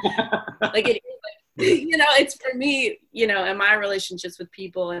 So like it, it's for me, in my relationships with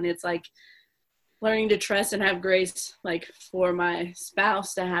people, and it's like learning to trust and have grace, like for my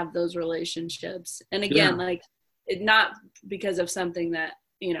spouse to have those relationships. And again, like it not because of something that,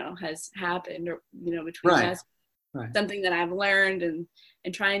 has happened or, between us, something that I've learned and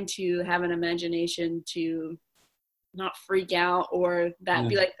trying to have an imagination to not freak out or that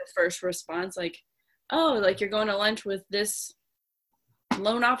be like the first response, like, oh, like you're going to lunch with this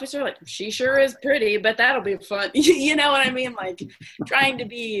loan officer, like she sure is pretty, but that'll be fun. You know what I mean? Like trying to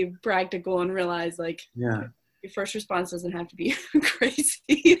be practical and realize like your first response doesn't have to be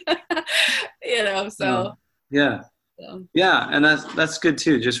crazy. So and that's good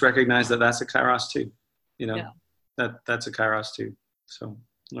too. Just recognize that that's a Kairos too, that's a Kairos too. So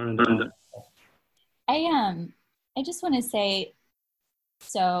learn to I just want to say,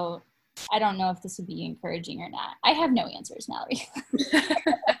 so I don't know if this would be encouraging or not. I have no answers, Mallory.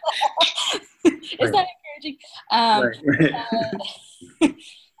 Is that encouraging?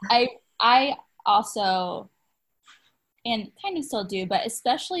 I also, and kind of still do, but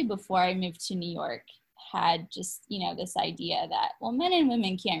especially before I moved to New York, had just, this idea that, well, men and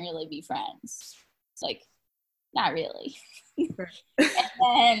women can't really be friends. It's like, not really.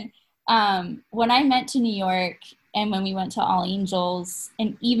 And then when I went to New York, and when we went to All Angels,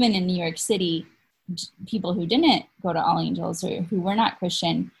 and even in New York City, people who didn't go to All Angels or who were not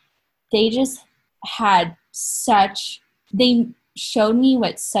Christian, they just had they showed me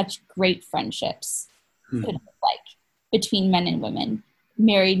what such great friendships could look like between men and women,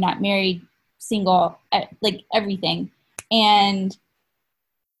 married, not married, single, like everything. But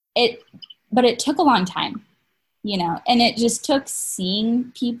it took a long time, and it just took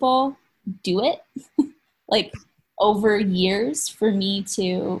seeing people do it like over years for me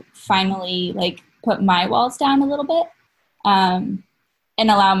to finally like put my walls down a little bit and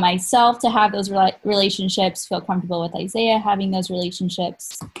allow myself to have those relationships, feel comfortable with Isaiah having those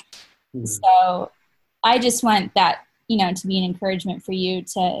relationships. So I just want that, to be an encouragement for you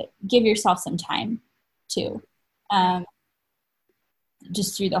to give yourself some time to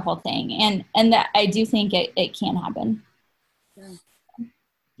just through the whole thing. And that I do think it can happen.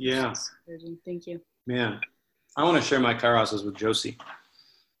 Yeah, Thank you. man. I want to share my kairoses with Josie.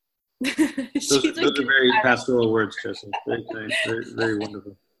 She's Those a are good very pastoral words, Josie. Very kind, very, very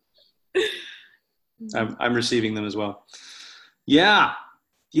wonderful. I'm receiving them as well. Yeah,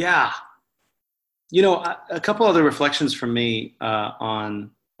 yeah. You know, a couple other reflections from me on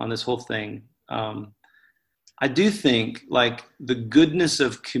this whole thing. I do think like the goodness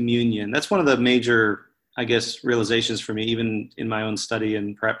of communion. That's one of the major, I guess, realizations for me, even in my own study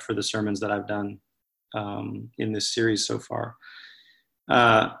and prep for the sermons that I've done in this series so far.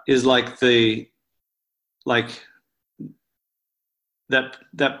 Is like that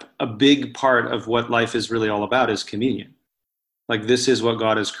a big part of what life is really all about is communion. Like this is what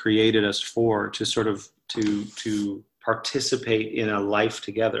God has created us for, to sort of to participate in a life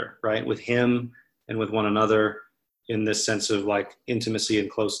together, right, with Him and with one another in this sense of like intimacy and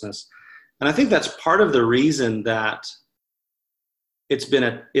closeness. And I think that's part of the reason that it's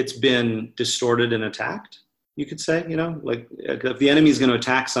been distorted and attacked. You could say, you know, like if the enemy is going to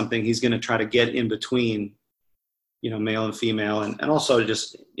attack something, he's going to try to get in between, you know, male and female, and also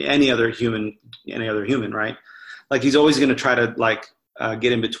just any other human, right? Like he's always going to try to like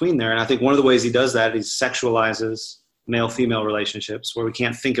get in between there. And I think one of the ways he does that is sexualizes male-female relationships, where we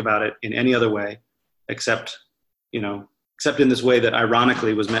can't think about it in any other way except in this way that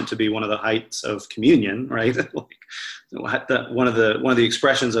ironically was meant to be one of the heights of communion, right? Like one of the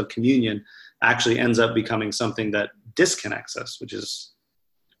expressions of communion actually ends up becoming something that disconnects us, which is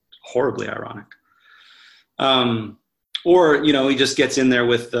horribly ironic. Or, you know, he just gets in there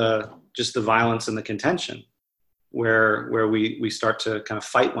with just the violence and the contention, where we start to kind of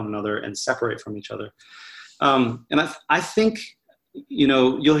fight one another and separate from each other. And I think, you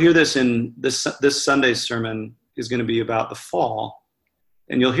know, you'll hear this in this Sunday's sermon is going to be about the fall,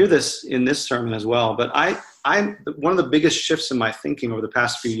 and you'll hear this in this sermon as well. But one of the biggest shifts in my thinking over the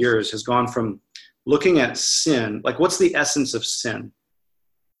past few years has gone from looking at sin, like what's the essence of sin?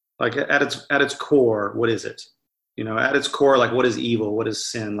 Like at its core, what is it? You know, at its core, like what is evil? What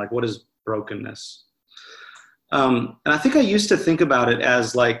is sin? Like what is brokenness? And I think I used to think about it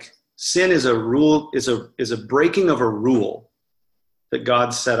as like sin is a rule, is a breaking of a rule that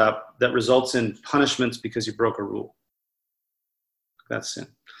God set up that results in punishments because you broke a rule. That's sin.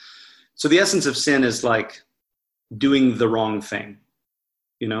 So the essence of sin is like doing the wrong thing,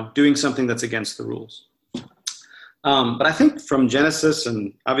 you know, doing something that's against the rules. But I think from Genesis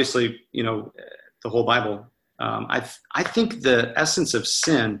and obviously, you know, the whole Bible, I think the essence of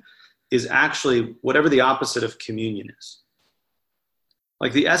sin is actually whatever the opposite of communion is.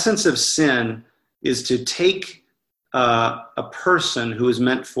 Like the essence of sin is to take a person who is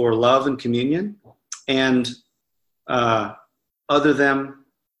meant for love and communion and other them,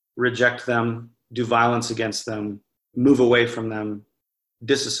 reject them, do violence against them, move away from them,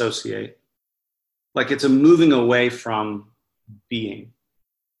 disassociate. Like it's a moving away from being.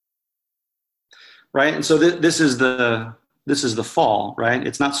 Right? And so this is the fall, right?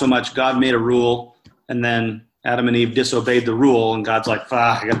 It's not so much God made a rule and then Adam and Eve disobeyed the rule and God's like,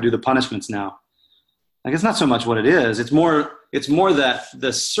 I got to do the punishments now. Like it's not so much what it is. It's more that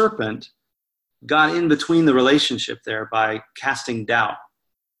the serpent got in between the relationship there by casting doubt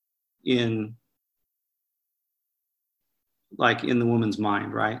in the woman's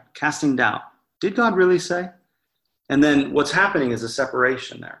mind, right? Casting doubt. Did God really say? And then what's happening is a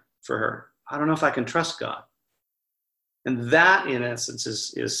separation there for her. I don't know if I can trust God. And that, in essence,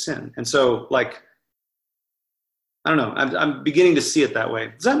 is sin. And so, like, I don't know. I'm beginning to see it that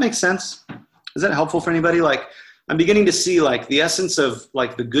way. Does that make sense? Is that helpful for anybody? Like, I'm beginning to see, like, the essence of,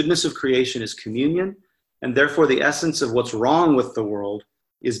 like, the goodness of creation is communion, and therefore the essence of what's wrong with the world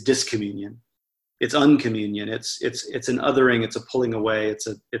is discommunion. It's uncommunion. It's an othering. It's a pulling away. It's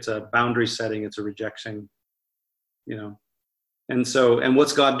a boundary setting. It's a rejection. You know. And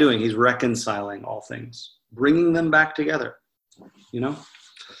what's God doing? He's reconciling all things, bringing them back together, you know?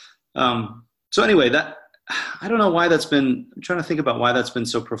 So anyway, I don't know why I'm trying to think about why that's been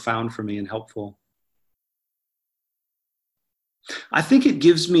so profound for me and helpful. I think it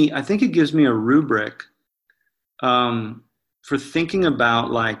gives me a rubric for thinking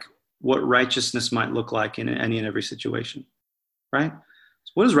about like what righteousness might look like in any and every situation, right?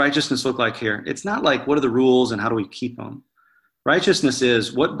 So what does righteousness look like here? It's not like what are the rules and how do we keep them? Righteousness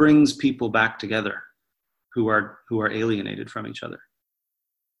is what brings people back together who are alienated from each other.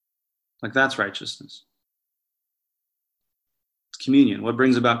 Like that's righteousness. It's communion. What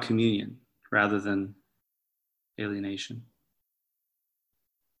brings about communion rather than alienation?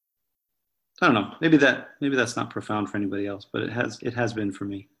 I don't know. Maybe that's not profound for anybody else, but it has been for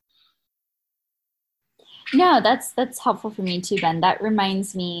me. No, that's helpful for me too, Ben. That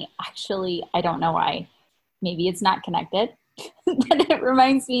reminds me, actually, I don't know why. Maybe it's not connected, but it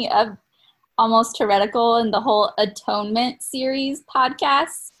reminds me of Almost Heretical and the whole Atonement series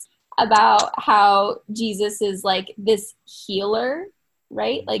podcast about how Jesus is like this healer,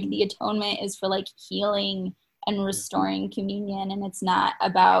 right? Like the atonement is for like healing and restoring communion, and it's not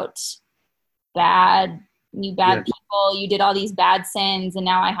about bad people. You did all these bad sins, and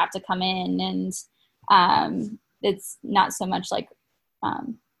now I have to come in, and it's not so much like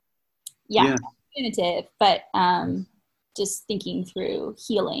punitive, but just thinking through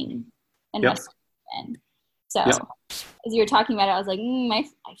healing and restoration. So as you were talking about it, I was like,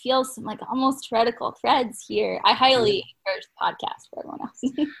 I feel some like almost heretical threads here. I highly encourage the podcast for everyone else.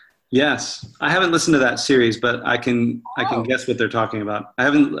 Yes, I haven't listened to that series, but I can guess what they're talking about. I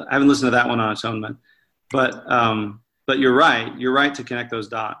haven't listened to that one on atonement, but you're right. You're right to connect those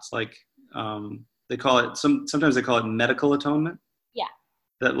dots. Like they call it sometimes they call it medical atonement. Yeah.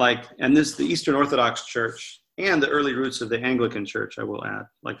 That the Eastern Orthodox Church and the early roots of the Anglican Church, I will add,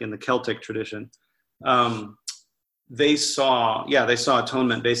 like in the Celtic tradition, they saw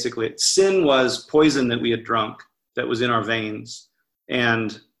atonement basically. Sin was poison that we had drunk that was in our veins,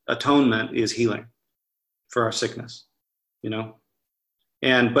 and atonement is healing for our sickness,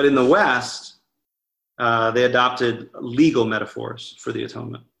 but in the West, they adopted legal metaphors for the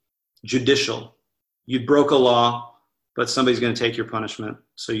atonement. Judicial. You broke a law, but somebody's going to take your punishment,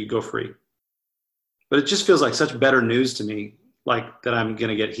 so you go free. But it just feels like such better news to me, like that I'm going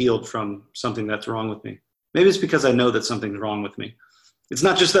to get healed from something that's wrong with me. Maybe it's because I know that something's wrong with me. It's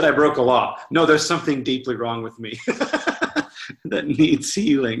not just that I broke a law. No, there's something deeply wrong with me that needs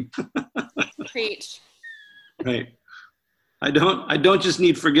healing. Preach. Right. I don't just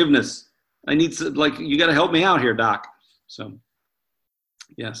need forgiveness. I need you got to help me out here, Doc. So,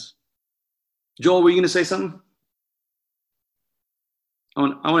 yes. Joel, were you going to say something?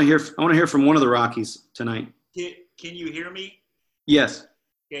 I want to hear from one of the Rockies tonight. Can you hear me? Yes.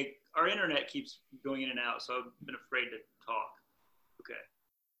 Okay. Our internet keeps going in and out, so I've been afraid to talk. Okay.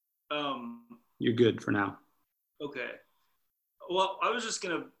 You're good for now. Okay. Well, I was just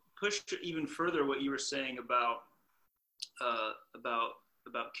gonna push even further what you were saying about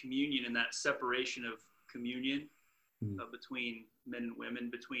communion and that separation of communion between men and women,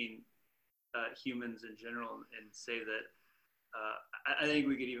 between humans in general, and say that I think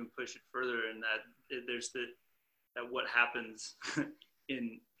we could even push it further in that there's that what happens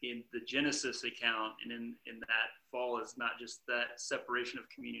in the Genesis account and in that fall is not just that separation of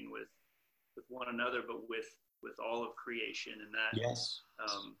communion with one another, but with all of creation, and that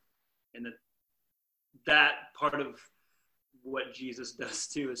and that part of what Jesus does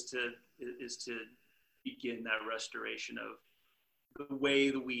too is to begin that restoration of the way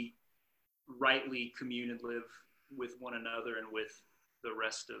that we rightly commune and live with one another and with the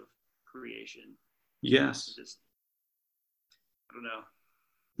rest of creation. Yes. I don't know.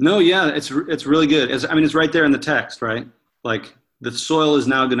 No, yeah, it's really good. It's right there in the text, right? Like the soil is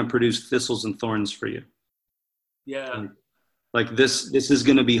now going to produce thistles and thorns for you. Yeah. Like this is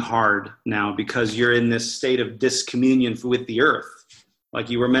going to be hard now because you're in this state of discommunion with the earth. Like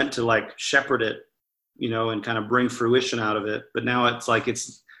you were meant to shepherd it, and kind of bring fruition out of it. But now it's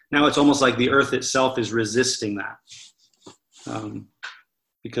almost like the earth itself is resisting that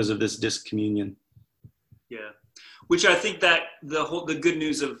because of this discommunion. Yeah. Which I think that the good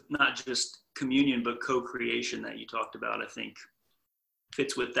news of not just communion, but co-creation that you talked about, I think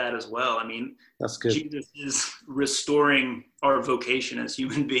fits with that as well. I mean, that's good. Jesus is restoring our vocation as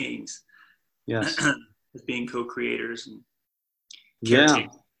human beings. Yes. As being co-creators. And yeah.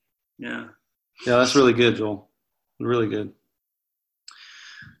 Yeah. Yeah, that's really good, Joel. Really good.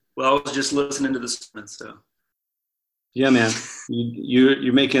 Well, I was just listening to the sermon, so. Yeah, man,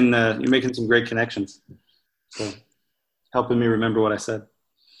 you're making some great connections. So, helping me remember what I said.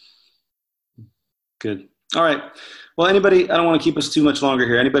 Good. All right. Well, I don't want to keep us too much longer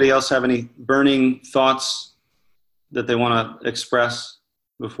here. Anybody else have any burning thoughts that they want to express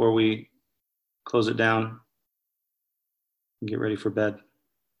before we close it down and get ready for bed?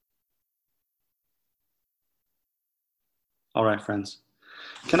 All right, friends.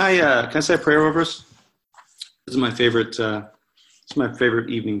 Can I say a prayer over us? This is my favorite. It's my favorite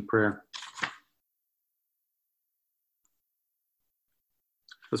evening prayer.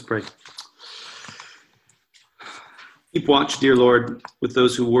 Let's pray. Keep watch, dear Lord, with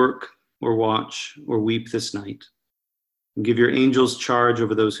those who work or watch or weep this night. And give your angels charge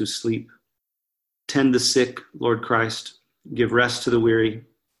over those who sleep. Tend the sick, Lord Christ. Give rest to the weary.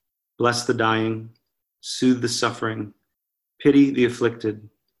 Bless the dying. Soothe the suffering. Pity the afflicted.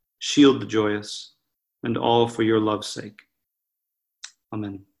 Shield the joyous. and all for your love's sake.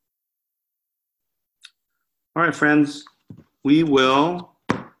 Amen. All right, friends, we will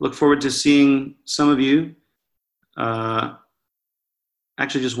look forward to seeing some of you,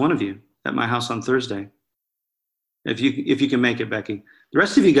 actually just one of you, at my house on Thursday. If you can make it, Becky. The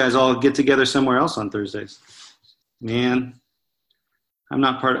rest of you guys all get together somewhere else on Thursdays. Man, I'm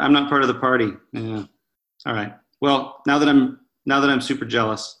not part of the party. Yeah. All right. Well, now that I'm super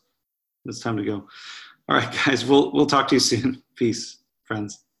jealous, it's time to go. All right, guys, we'll talk to you soon. Peace,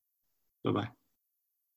 friends. Bye-bye.